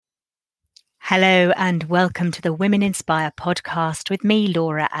Hello and welcome to the Women Inspire podcast with me,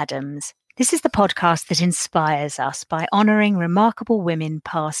 Laura Adams. This is the podcast that inspires us by honouring remarkable women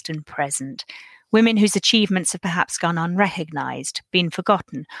past and present, women whose achievements have perhaps gone unrecognised, been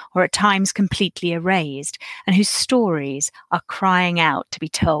forgotten, or at times completely erased, and whose stories are crying out to be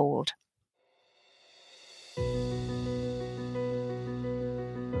told.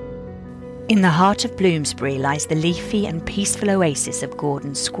 In the heart of Bloomsbury lies the leafy and peaceful oasis of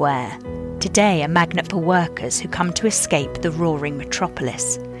Gordon Square, today a magnet for workers who come to escape the roaring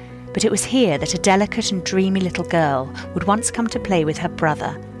metropolis. But it was here that a delicate and dreamy little girl would once come to play with her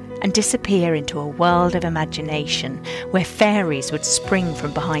brother and disappear into a world of imagination where fairies would spring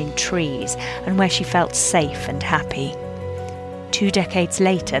from behind trees and where she felt safe and happy. 2 decades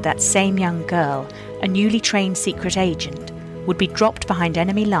later, that same young girl, a newly trained secret agent, would be dropped behind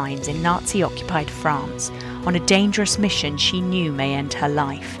enemy lines in Nazi-occupied France on a dangerous mission she knew may end her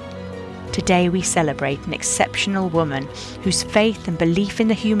life. Today we celebrate an exceptional woman whose faith and belief in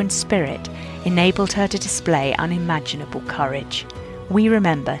the human spirit enabled her to display unimaginable courage. We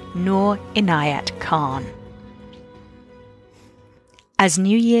remember Noor Inayat Khan. As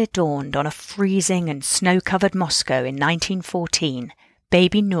New Year dawned on a freezing and snow-covered Moscow in 1914,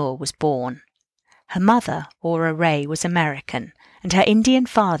 baby Noor was born. Her mother, Aura Ray, was American, and her Indian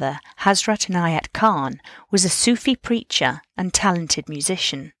father, Hazrat Inayat Khan, was a Sufi preacher and talented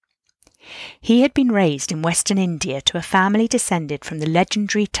musician. He had been raised in Western India to a family descended from the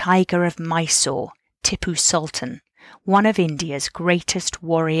legendary Tiger of Mysore, Tipu Sultan, one of India's greatest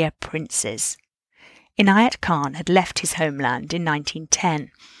warrior princes. Inayat Khan had left his homeland in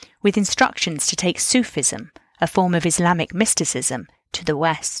 1910, with instructions to take Sufism, a form of Islamic mysticism, to the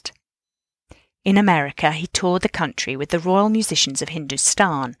West. In America, he toured the country with the Royal Musicians of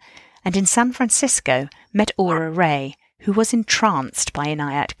Hindustan, and in San Francisco met Aura Ray, who was entranced by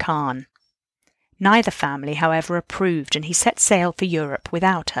Inayat Khan. Neither family, however, approved, and he set sail for Europe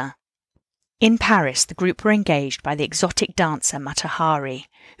without her. In Paris, the group were engaged by the exotic dancer Mata Hari,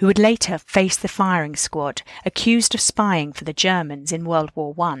 who would later face the firing squad, accused of spying for the Germans in World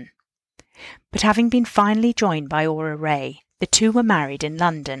War I. But having been finally joined by Aura Ray, the two were married in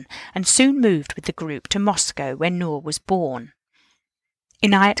London and soon moved with the group to Moscow, where Noor was born.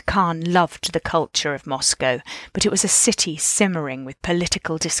 Inayat Khan loved the culture of Moscow, but it was a city simmering with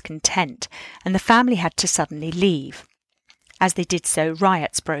political discontent, and the family had to suddenly leave. As they did so,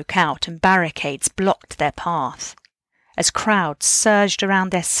 riots broke out and barricades blocked their path. As crowds surged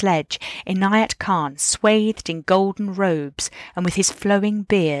around their sledge, Inayat Khan, swathed in golden robes and with his flowing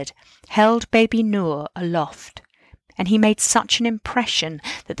beard, held baby Noor aloft, and he made such an impression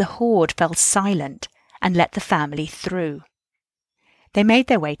that the horde fell silent and let the family through. They made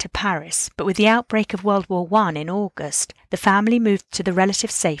their way to Paris, but with the outbreak of World War I in August, the family moved to the relative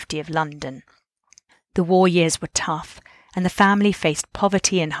safety of London. The war years were tough, and the family faced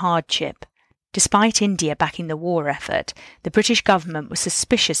poverty and hardship. Despite India backing the war effort, the British government was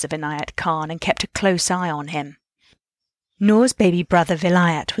suspicious of Inayat Khan and kept a close eye on him. Noor's baby brother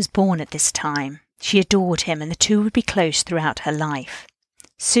Vilayat was born at this time. She adored him, and the two would be close throughout her life.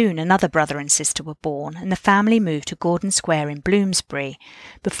 Soon another brother and sister were born, and the family moved to Gordon Square in Bloomsbury,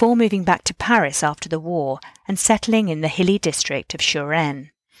 before moving back to Paris after the war and settling in the hilly district of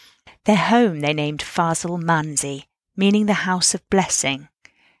Suresnes. Their home they named Fazl Manzi, meaning the House of Blessing.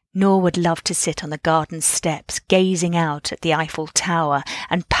 Noor would love to sit on the garden steps, gazing out at the Eiffel Tower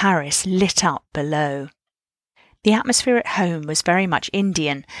and Paris lit up below. The atmosphere at home was very much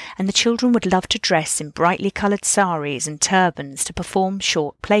Indian, and the children would love to dress in brightly coloured saris and turbans to perform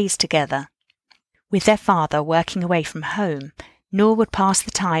short plays together. With their father working away from home, Noor would pass the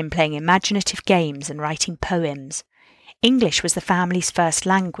time playing imaginative games and writing poems. English was the family's first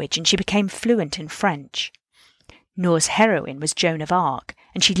language, and she became fluent in French. Noor's heroine was Joan of Arc,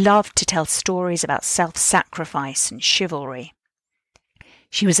 and she loved to tell stories about self-sacrifice and chivalry.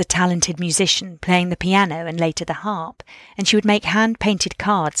 She was a talented musician, playing the piano and later the harp, and she would make hand-painted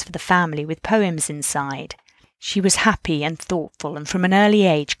cards for the family with poems inside. She was happy and thoughtful, and from an early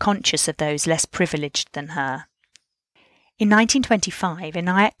age conscious of those less privileged than her. In 1925,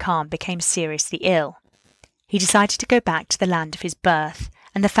 Inayat Khan became seriously ill. He decided to go back to the land of his birth,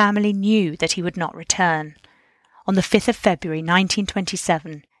 and the family knew that he would not return. On the 5th of February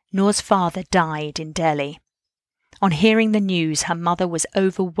 1927, Noor's father died in Delhi. On hearing the news, her mother was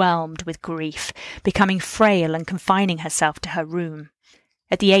overwhelmed with grief, becoming frail and confining herself to her room.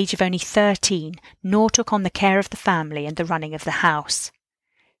 At the age of only 13, Noor took on the care of the family and the running of the house.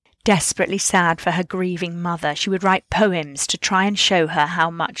 Desperately sad for her grieving mother, she would write poems to try and show her how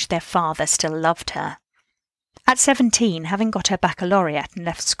much their father still loved her. At 17, having got her baccalaureate and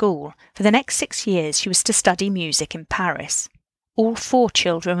left school, for the next 6 years she was to study music in Paris. All 4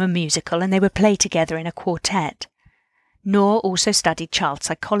 children were musical and they would play together in a quartet. Noor also studied child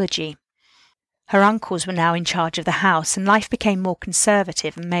psychology. Her uncles were now in charge of the house and life became more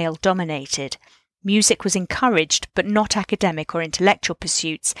conservative and male-dominated. Music was encouraged, but not academic or intellectual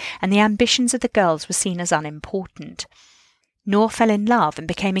pursuits, and the ambitions of the girls were seen as unimportant. Noor fell in love and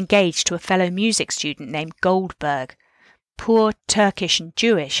became engaged to a fellow music student named Goldberg. Poor, Turkish and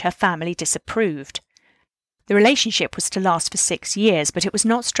Jewish, her family disapproved. The relationship was to last for 6 years, but it was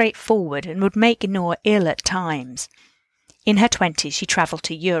not straightforward and would make Noor ill at times. In her 20s, she travelled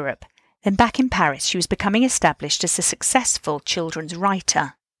to Europe. Then back in Paris, she was becoming established as a successful children's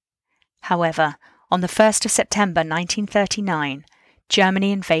writer. However, on the 1st of September 1939,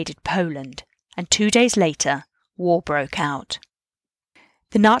 Germany invaded Poland, and 2 days later, war broke out.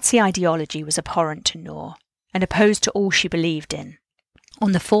 The Nazi ideology was abhorrent to Noor and opposed to all she believed in.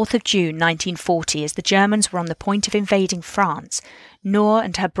 On the 4th of June 1940, as the Germans were on the point of invading France, Noor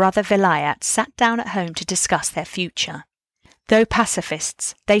and her brother Vilayat sat down at home to discuss their future. Though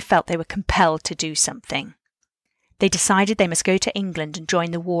pacifists, they felt they were compelled to do something. They decided they must go to England and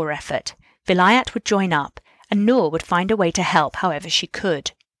join the war effort. Vilayat would join up, and Noor would find a way to help however she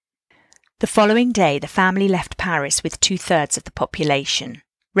could. The following day, the family left Paris with 2/3 of the population,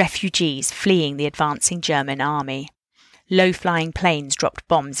 refugees fleeing the advancing German army. Low-flying planes dropped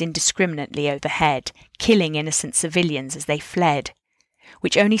bombs indiscriminately overhead, killing innocent civilians as they fled,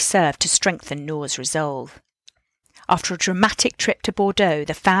 which only served to strengthen Noor's resolve. After a dramatic trip to Bordeaux,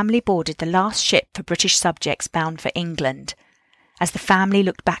 the family boarded the last ship for British subjects bound for England. As the family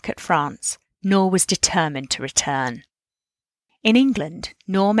looked back at France, Noor was determined to return. In England,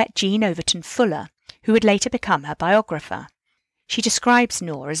 Noor met Jean Overton Fuller, who would later become her biographer. She describes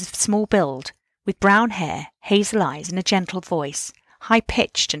Noor as of small build, with brown hair, hazel eyes and a gentle voice,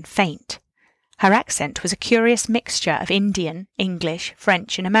 high-pitched and faint. Her accent was a curious mixture of Indian, English,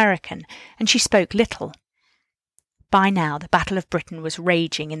 French and American, and she spoke little. By now the Battle of Britain was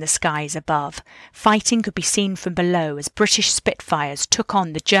raging in the skies above. Fighting could be seen from below as British Spitfires took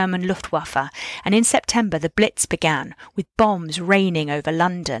on the German Luftwaffe, and in September the Blitz began, with bombs raining over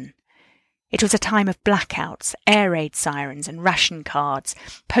London. It was a time of blackouts, air raid sirens and ration cards.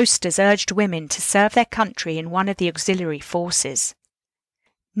 Posters urged women to serve their country in one of the auxiliary forces.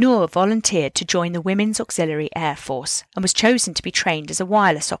 Noor volunteered to join the Women's Auxiliary Air Force and was chosen to be trained as a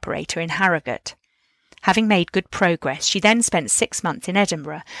wireless operator in Harrogate. Having made good progress, she then spent 6 months in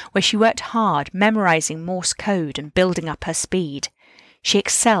Edinburgh, where she worked hard memorising Morse code and building up her speed. She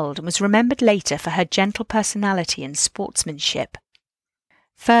excelled and was remembered later for her gentle personality and sportsmanship.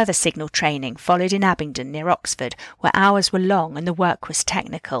 Further signal training followed in Abingdon near Oxford, where hours were long and the work was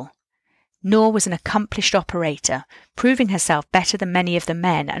technical. Noor was an accomplished operator, proving herself better than many of the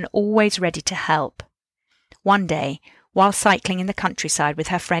men and always ready to help. One day, while cycling in the countryside with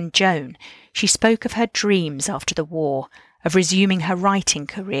her friend Joan, she spoke of her dreams after the war, of resuming her writing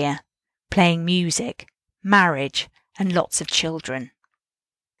career, playing music, marriage, and lots of children.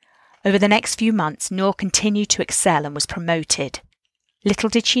 Over the next few months, Noor continued to excel and was promoted. Little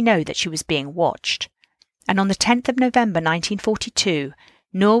did she know that she was being watched. And on the 10th of November 1942,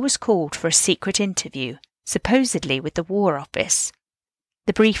 Noor was called for a secret interview, supposedly with the War Office.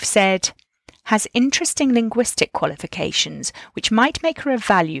 The brief said, "Has interesting linguistic qualifications which might make her of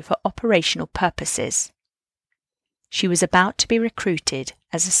value for operational purposes." She was about to be recruited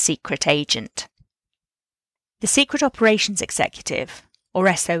as a secret agent. The Secret Operations Executive, or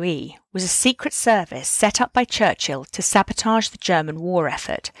SOE, was a secret service set up by Churchill to sabotage the German war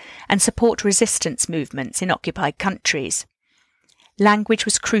effort and support resistance movements in occupied countries. Language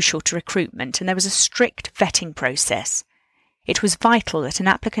was crucial to recruitment, and there was a strict vetting process. It was vital that an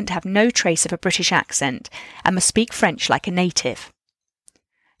applicant have no trace of a British accent and must speak French like a native.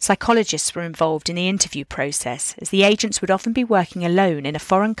 Psychologists were involved in the interview process, as the agents would often be working alone in a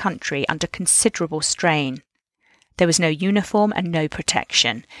foreign country under considerable strain. There was no uniform and no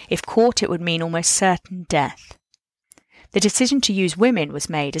protection. If caught, it would mean almost certain death. The decision to use women was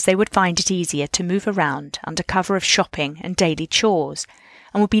made as they would find it easier to move around under cover of shopping and daily chores,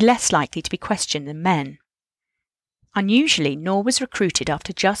 and would be less likely to be questioned than men. Unusually, Noor was recruited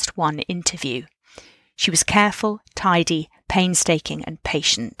after just one interview. She was careful, tidy, painstaking and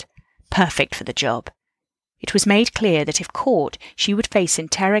patient, perfect for the job. It was made clear that if caught, she would face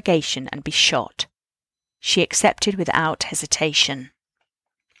interrogation and be shot. She accepted without hesitation.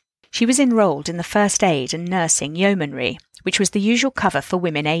 She was enrolled in the first aid and nursing yeomanry, which was the usual cover for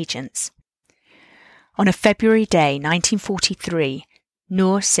women agents. On a February day, 1943,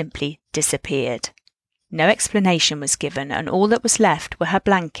 Noor simply disappeared. No explanation was given, and all that was left were her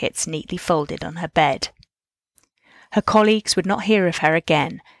blankets neatly folded on her bed. Her colleagues would not hear of her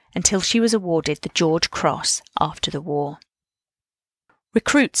again until she was awarded the George Cross after the war.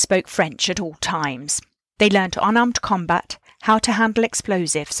 Recruits spoke French at all times. They learnt unarmed combat, how to handle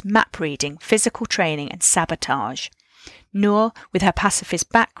explosives, map reading, physical training and sabotage. Noor, with her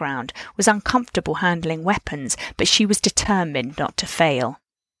pacifist background, was uncomfortable handling weapons, but she was determined not to fail.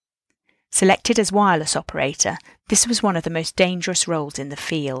 Selected as wireless operator, this was one of the most dangerous roles in the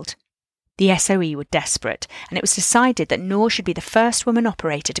field. The SOE were desperate, and it was decided that Noor should be the first woman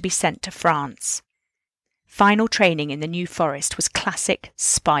operator to be sent to France. Final training in the New Forest was classic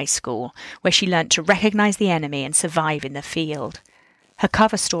spy school, where she learnt to recognise the enemy and survive in the field. Her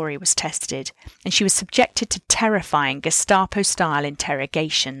cover story was tested, and she was subjected to terrifying Gestapo-style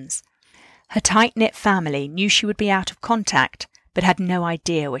interrogations. Her tight-knit family knew she would be out of contact, but had no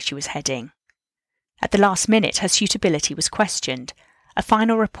idea where she was heading. At the last minute, her suitability was questioned. A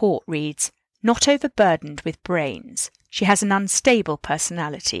final report reads, "Not overburdened with brains. She has an unstable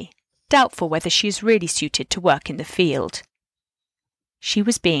personality. Doubtful whether she is really suited to work in the field." She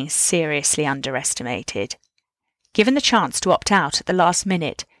was being seriously underestimated. Given the chance to opt out at the last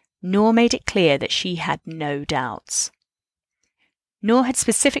minute, Noor made it clear that she had no doubts. Noor had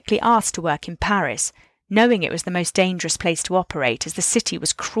specifically asked to work in Paris, knowing it was the most dangerous place to operate as the city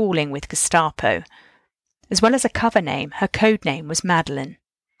was crawling with Gestapo. As well as a cover name, her code name was Madeleine.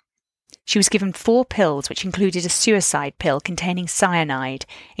 She was given 4 pills, which included a suicide pill containing cyanide,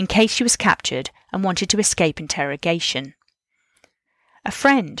 in case she was captured and wanted to escape interrogation. A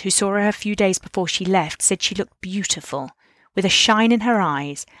friend who saw her a few days before she left said she looked beautiful, with a shine in her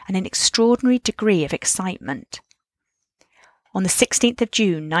eyes and an extraordinary degree of excitement. On the 16th of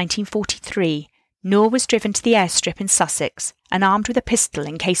June 1943, Noor was driven to the airstrip in Sussex and armed with a pistol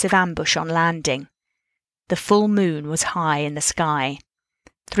in case of ambush on landing. The full moon was high in the sky.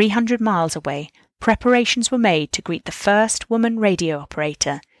 300 miles away, preparations were made to greet the first woman radio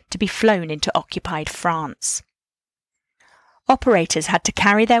operator to be flown into occupied France. Operators had to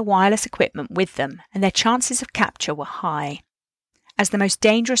carry their wireless equipment with them, and their chances of capture were high. As the most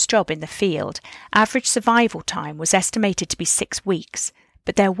dangerous job in the field, average survival time was estimated to be 6 weeks,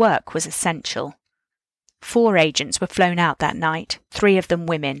 but their work was essential. 4 agents were flown out that night, 3 of them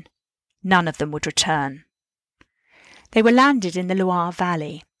women. None of them would return. They were landed in the Loire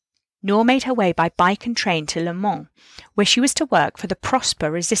Valley. Noor made her way by bike and train to Le Mans, where she was to work for the Prosper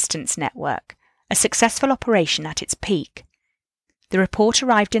Resistance Network, a successful operation at its peak. The report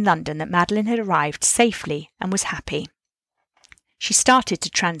arrived in London that Madeleine had arrived safely and was happy. She started to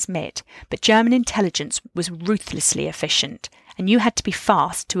transmit, but German intelligence was ruthlessly efficient, and you had to be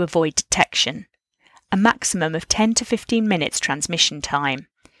fast to avoid detection. A maximum of 10 to 15 minutes transmission time.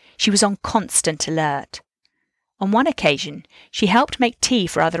 She was on constant alert. On one occasion, she helped make tea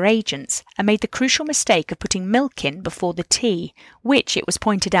for other agents and made the crucial mistake of putting milk in before the tea, which, it was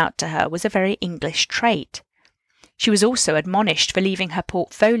pointed out to her, was a very English trait. She was also admonished for leaving her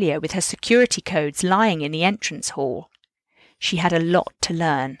portfolio with her security codes lying in the entrance hall. She had a lot to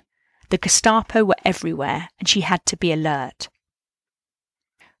learn. The Gestapo were everywhere, and she had to be alert.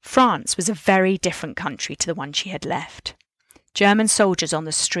 France was a very different country to the one she had left. German soldiers on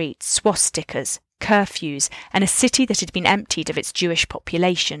the streets, swastikas, curfews, and a city that had been emptied of its Jewish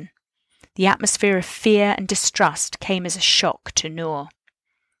population. The atmosphere of fear and distrust came as a shock to Noor.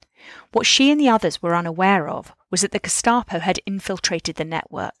 What she and the others were unaware of was that the Gestapo had infiltrated the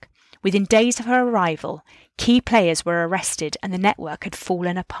network. Within days of her arrival, key players were arrested and the network had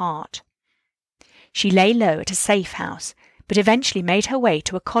fallen apart. She lay low at a safe house, but eventually made her way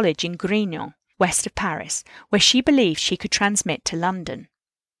to a college in Grignon, west of Paris, where she believed she could transmit to London.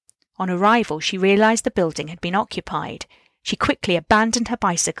 On arrival, she realised the building had been occupied. She quickly abandoned her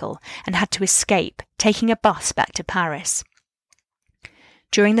bicycle and had to escape, taking a bus back to Paris.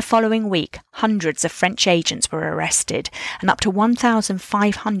 During the following week, hundreds of French agents were arrested and up to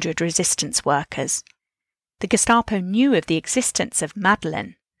 1,500 resistance workers. The Gestapo knew of the existence of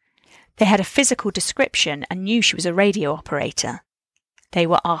Madeleine. They had a physical description and knew she was a radio operator. They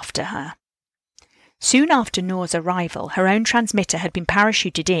were after her. Soon after Noor's arrival, her own transmitter had been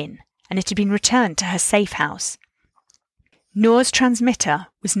parachuted in and it had been returned to her safe house. Noor's transmitter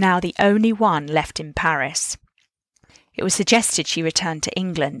was now the only one left in Paris. It was suggested she return to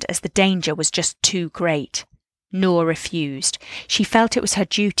England as the danger was just too great. Noor refused. She felt it was her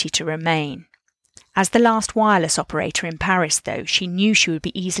duty to remain. As the last wireless operator in Paris, though, she knew she would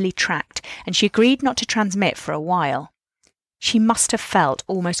be easily tracked, and she agreed not to transmit for a while. She must have felt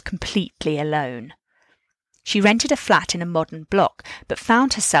almost completely alone. She rented a flat in a modern block, but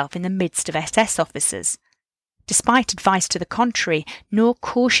found herself in the midst of SS officers. Despite advice to the contrary, Noor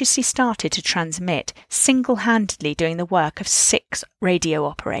cautiously started to transmit, single-handedly doing the work of 6 radio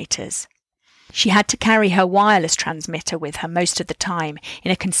operators. She had to carry her wireless transmitter with her most of the time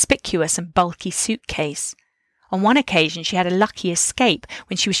in a conspicuous and bulky suitcase. On one occasion she had a lucky escape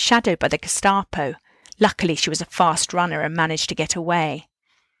when she was shadowed by the Gestapo. Luckily she was a fast runner and managed to get away.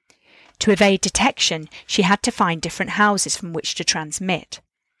 To evade detection, she had to find different houses from which to transmit.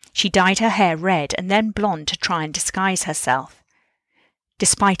 She dyed her hair red and then blonde to try and disguise herself.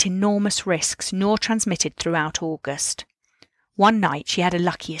 Despite enormous risks, Noor transmitted throughout August. One night she had a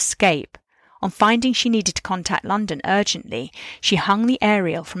lucky escape. On finding she needed to contact London urgently, she hung the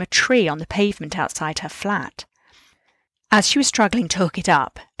aerial from a tree on the pavement outside her flat. As she was struggling to hook it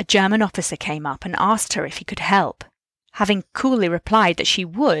up, a German officer came up and asked her if he could help. Having coolly replied that she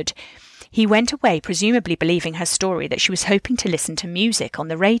would, he went away, presumably believing her story that she was hoping to listen to music on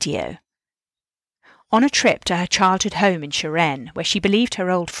the radio. On a trip to her childhood home in Suresnes, where she believed her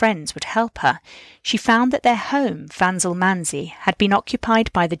old friends would help her, she found that their home, Vanzelmanzi, had been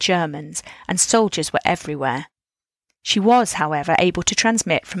occupied by the Germans and soldiers were everywhere. She was, however, able to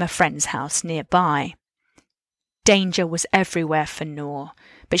transmit from a friend's house nearby. Danger was everywhere for Noor,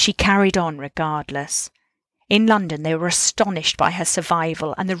 but she carried on regardless. In London they were astonished by her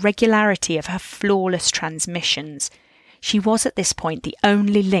survival and the regularity of her flawless transmissions. She was at this point the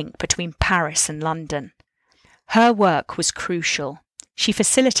only link between Paris and London. Her work was crucial. She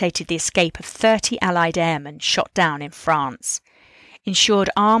facilitated the escape of 30 Allied airmen shot down in France, ensured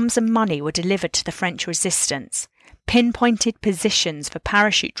arms and money were delivered to the French resistance, pinpointed positions for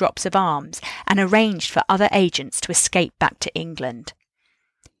parachute drops of arms, and arranged for other agents to escape back to England.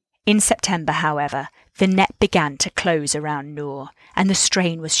 In September, however, the net began to close around Noor, and the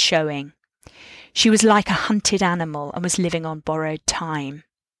strain was showing. She was like a hunted animal and was living on borrowed time.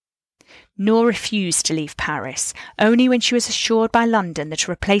 Noor refused to leave Paris. Only when she was assured by London that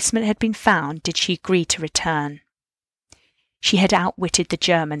a replacement had been found did she agree to return. She had outwitted the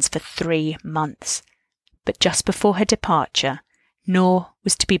Germans for 3 months, but just before her departure, Noor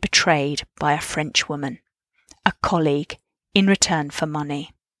was to be betrayed by a French woman, a colleague, in return for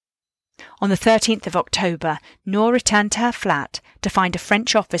money. On the 13th of October, Noor returned to her flat to find a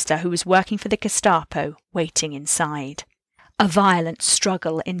French officer who was working for the Gestapo waiting inside. A violent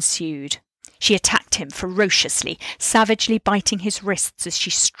struggle ensued. She attacked him ferociously, savagely biting his wrists as she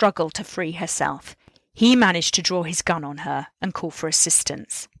struggled to free herself. He managed to draw his gun on her and call for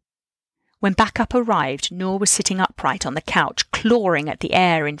assistance. When backup arrived, Noor was sitting upright on the couch, clawing at the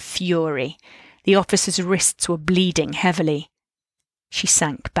air in fury. The officer's wrists were bleeding heavily. She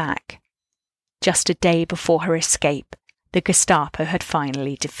sank back. Just a day before her escape, the Gestapo had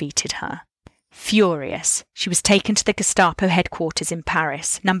finally defeated her. Furious, she was taken to the Gestapo headquarters in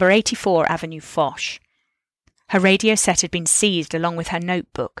Paris, number 84 Avenue Foch. Her radio set had been seized along with her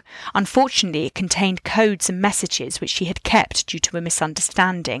notebook. Unfortunately, it contained codes and messages which she had kept due to a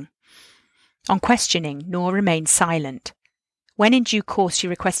misunderstanding. On questioning, Noor remained silent. When in due course she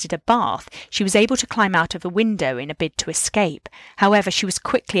requested a bath, she was able to climb out of a window in a bid to escape. However, she was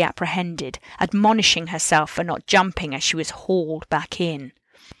quickly apprehended, admonishing herself for not jumping as she was hauled back in.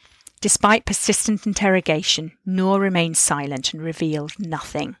 Despite persistent interrogation, Noor remained silent and revealed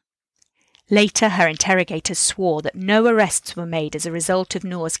nothing. Later, her interrogators swore that no arrests were made as a result of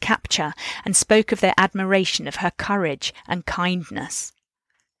Noor's capture and spoke of their admiration of her courage and kindness.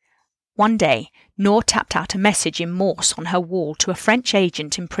 One day, Noor tapped out a message in Morse on her wall to a French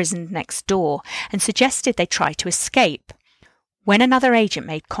agent imprisoned next door and suggested they try to escape. When another agent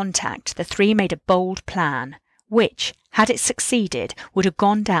made contact, the 3 made a bold plan, which, had it succeeded, would have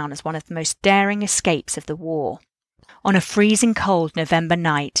gone down as one of the most daring escapes of the war. On a freezing cold November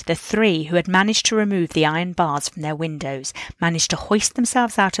night, the 3, who had managed to remove the iron bars from their windows, managed to hoist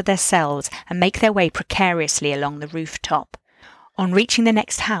themselves out of their cells and make their way precariously along the rooftop. On reaching the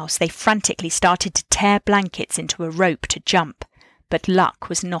next house, they frantically started to tear blankets into a rope to jump, but luck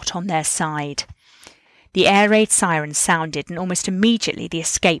was not on their side. The air raid siren sounded and almost immediately the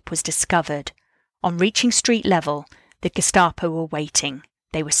escape was discovered. On reaching street level, the Gestapo were waiting.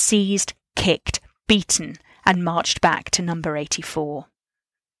 They were seized, kicked, beaten, and marched back to number 84.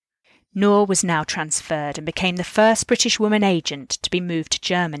 Noor was now transferred and became the first British woman agent to be moved to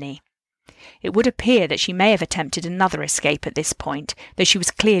Germany. It would appear that she may have attempted another escape at this point, though she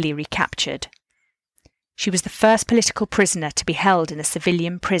was clearly recaptured. She was the first political prisoner to be held in a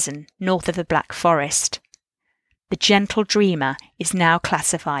civilian prison north of the Black Forest. The Gentle Dreamer is now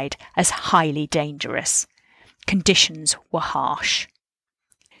classified as highly dangerous. Conditions were harsh.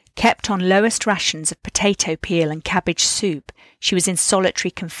 Kept on lowest rations of potato peel and cabbage soup, she was in solitary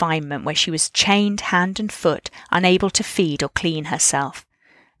confinement where she was chained hand and foot, unable to feed or clean herself.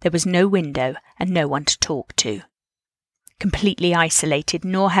 There was no window and no one to talk to. Completely isolated,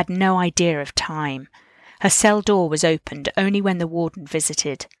 Noor had no idea of time. Her cell door was opened only when the warden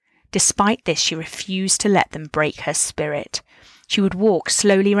visited. Despite this, she refused to let them break her spirit. She would walk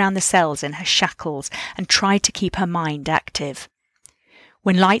slowly round the cells in her shackles and tried to keep her mind active.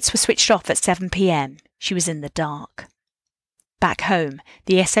 When lights were switched off at 7 p.m, she was in the dark. Back home,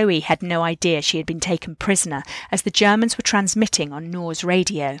 the SOE had no idea she had been taken prisoner, as the Germans were transmitting on Noor's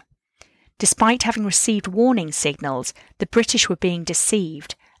radio. Despite having received warning signals, the British were being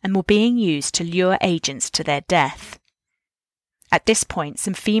deceived and were being used to lure agents to their death. At this point,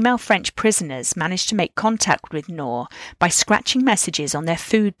 some female French prisoners managed to make contact with Noor by scratching messages on their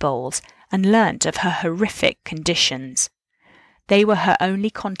food bowls and learnt of her horrific conditions. They were her only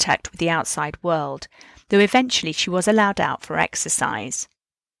contact with the outside world, though eventually she was allowed out for exercise.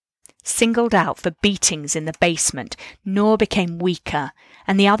 Singled out for beatings in the basement, Noor became weaker,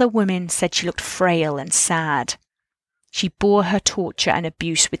 and the other women said she looked frail and sad. She bore her torture and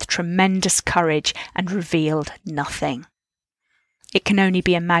abuse with tremendous courage and revealed nothing. It can only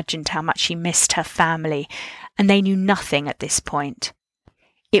be imagined how much she missed her family, and they knew nothing at this point.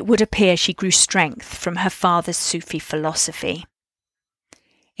 It would appear she grew strength from her father's Sufi philosophy.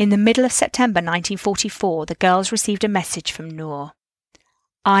 In the middle of September 1944, the girls received a message from Noor.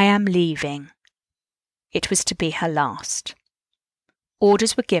 "I am leaving." It was to be her last.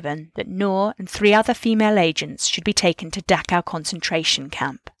 Orders were given that Noor and 3 other female agents should be taken to Dachau concentration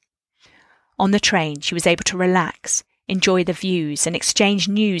camp. On the train, she was able to relax, enjoy the views, and exchange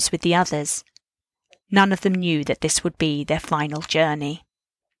news with the others. None of them knew that this would be their final journey.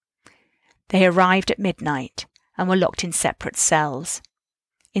 They arrived at midnight and were locked in separate cells.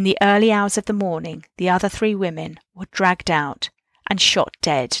 In the early hours of the morning, the other 3 women were dragged out and shot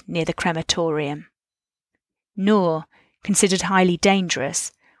dead near the crematorium. Noor, considered highly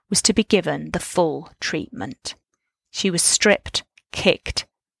dangerous, was to be given the full treatment. She was stripped, kicked,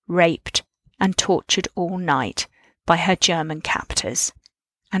 raped, and tortured all night by her German captors,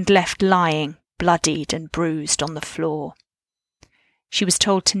 and left lying, bloodied and bruised on the floor. She was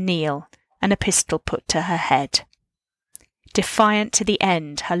told to kneel and a pistol put to her head. Defiant to the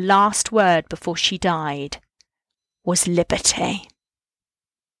end, her last word before she died was liberty.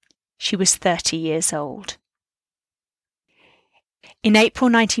 She was 30 years old. In April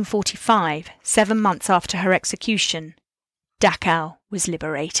 1945, 7 months after her execution, Dachau was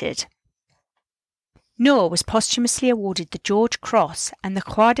liberated. Noor was posthumously awarded the George Cross and the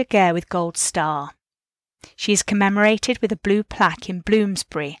Croix de Guerre with Gold Star. She is commemorated with a blue plaque in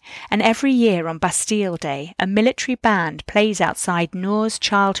Bloomsbury, and every year on Bastille Day, a military band plays outside Noor's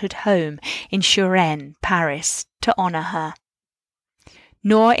childhood home in Suresnes, Paris, to honour her.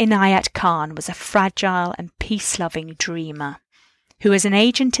 Noor Inayat Khan was a fragile and peace-loving dreamer, who as an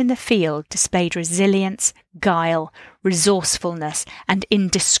agent in the field displayed resilience, guile, resourcefulness, and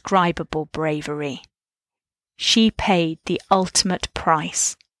indescribable bravery. She paid the ultimate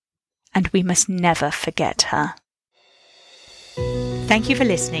price, and we must never forget her. Thank you for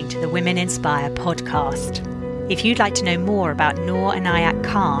listening to the Women Inspire podcast. If you'd like to know more about Noor Inayat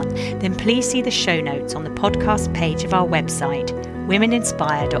Khan, then please see the show notes on the podcast page of our website,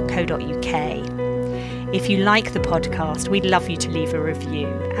 womeninspire.co.uk. If you like the podcast, we'd love you to leave a review,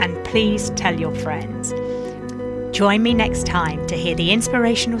 and please tell your friends. Join me next time to hear the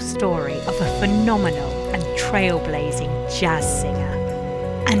inspirational story of a phenomenal and trailblazing jazz singer.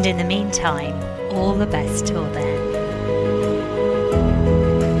 And in the meantime, all the best till then.